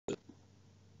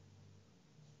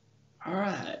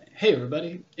Alright, hey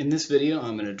everybody. In this video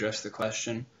I'm going to address the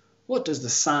question, what does the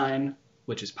sign,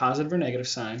 which is positive or negative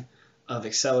sign, of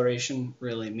acceleration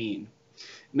really mean?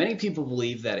 Many people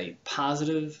believe that a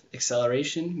positive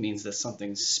acceleration means that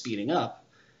something's speeding up,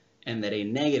 and that a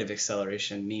negative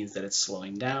acceleration means that it's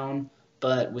slowing down,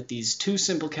 but with these two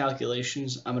simple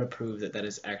calculations I'm going to prove that that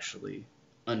is actually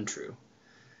untrue.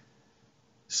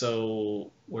 So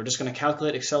we're just going to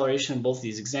calculate acceleration in both of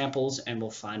these examples and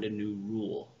we'll find a new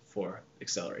rule for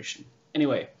acceleration.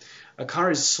 Anyway, a car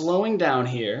is slowing down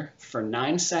here for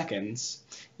 9 seconds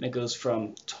and it goes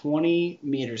from 20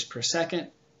 meters per second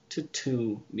to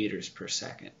 2 meters per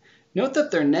second. Note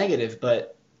that they're negative,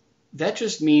 but that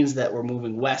just means that we're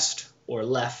moving west or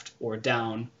left or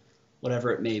down,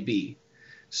 whatever it may be.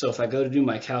 So if I go to do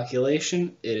my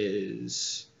calculation, it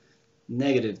is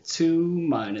 -2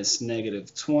 minus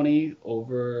 -20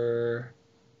 over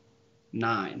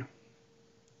 9.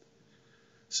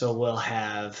 So we'll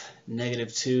have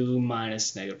 -2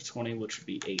 minus -20, which would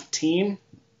be 18,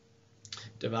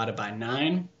 divided by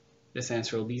 9. This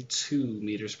answer will be 2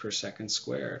 meters per second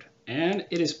squared. And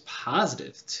it is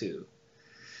 +2.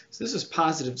 So this is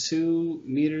 +2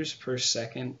 meters per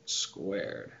second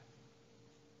squared.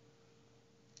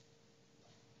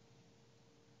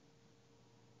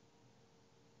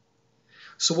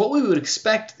 So what we would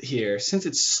expect here, since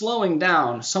it's slowing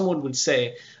down, someone would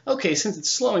say, okay, since it's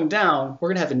slowing down, we're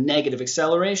going to have a negative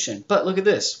acceleration. But look at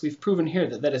this. We've proven here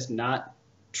that that is not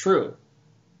true.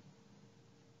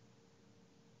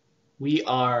 We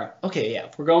are, okay, yeah,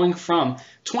 we're going from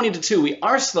 20 to 2. We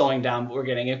are slowing down, but we're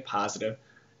getting a positive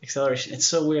acceleration. It's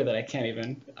so weird that I can't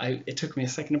even, it took me a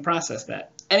second to process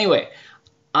that. Anyway,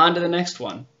 on to the next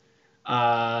one.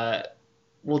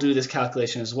 We'll do this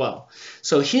calculation as well.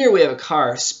 So here we have a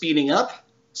car speeding up,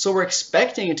 so we're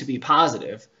expecting it to be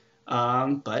positive,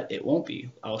 but it won't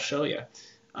be. I'll show you.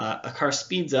 A car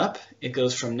speeds up. It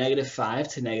goes from -5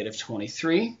 to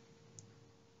 -23.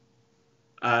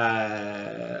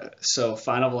 So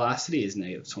final velocity is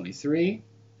 -23.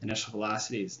 Initial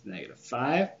velocity is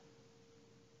 -5.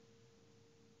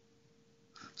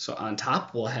 So on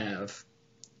top we'll have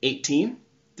 18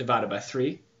 divided by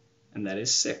 3, and that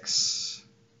is 6.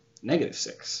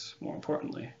 -6, more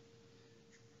importantly.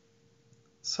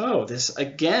 So this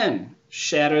again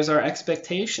shatters our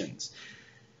expectations.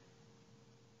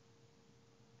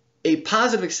 A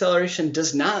positive acceleration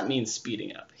does not mean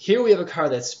speeding up. Here we have a car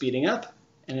that's speeding up,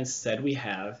 and instead we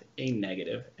have a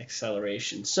negative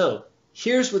acceleration. So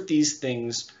here's what these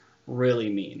things really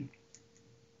mean.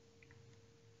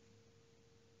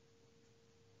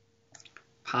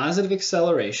 Positive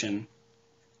acceleration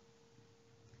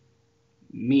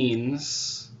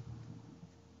means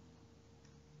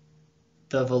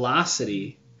the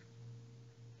velocity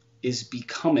is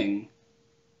becoming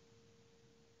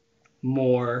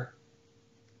more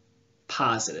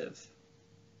positive.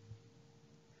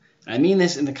 And I mean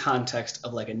this in the context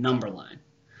of like a number line.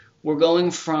 We're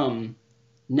going from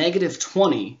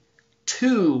 -20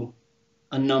 to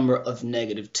a number of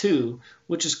 -2,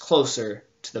 which is closer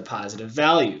to the positive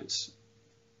values.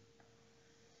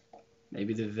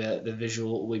 Maybe the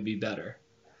visual would be better.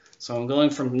 So I'm going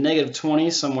from -20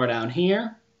 somewhere down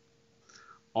here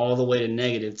all the way to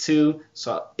 -2.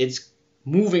 So it's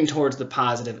moving towards the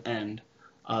positive end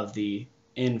of the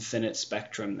infinite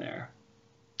spectrum there.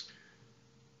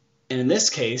 And in this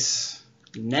case,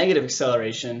 negative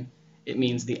acceleration, it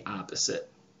means the opposite.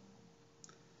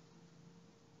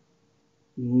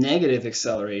 Negative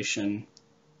acceleration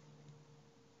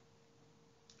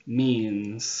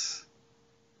means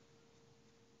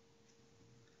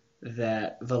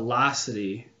that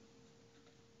velocity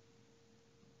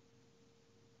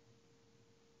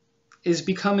is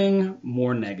becoming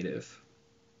more negative.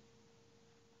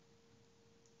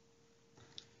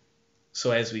 So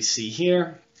as we see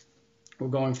here, we're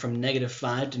going from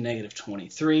 -5 to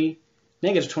 -23.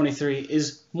 -23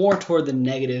 is more toward the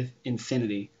negative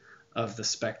infinity of the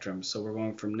spectrum. So we're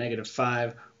going from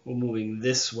 -5, we're moving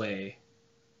this way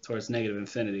towards negative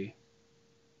infinity,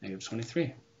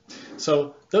 -23.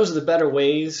 So those are the better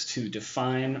ways to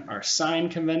define our sign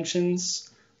conventions.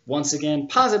 Once again,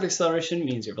 positive acceleration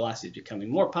means your velocity is becoming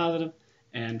more positive,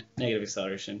 and negative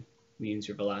acceleration means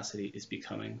your velocity is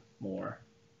becoming more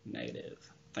negative.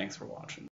 Thanks for watching.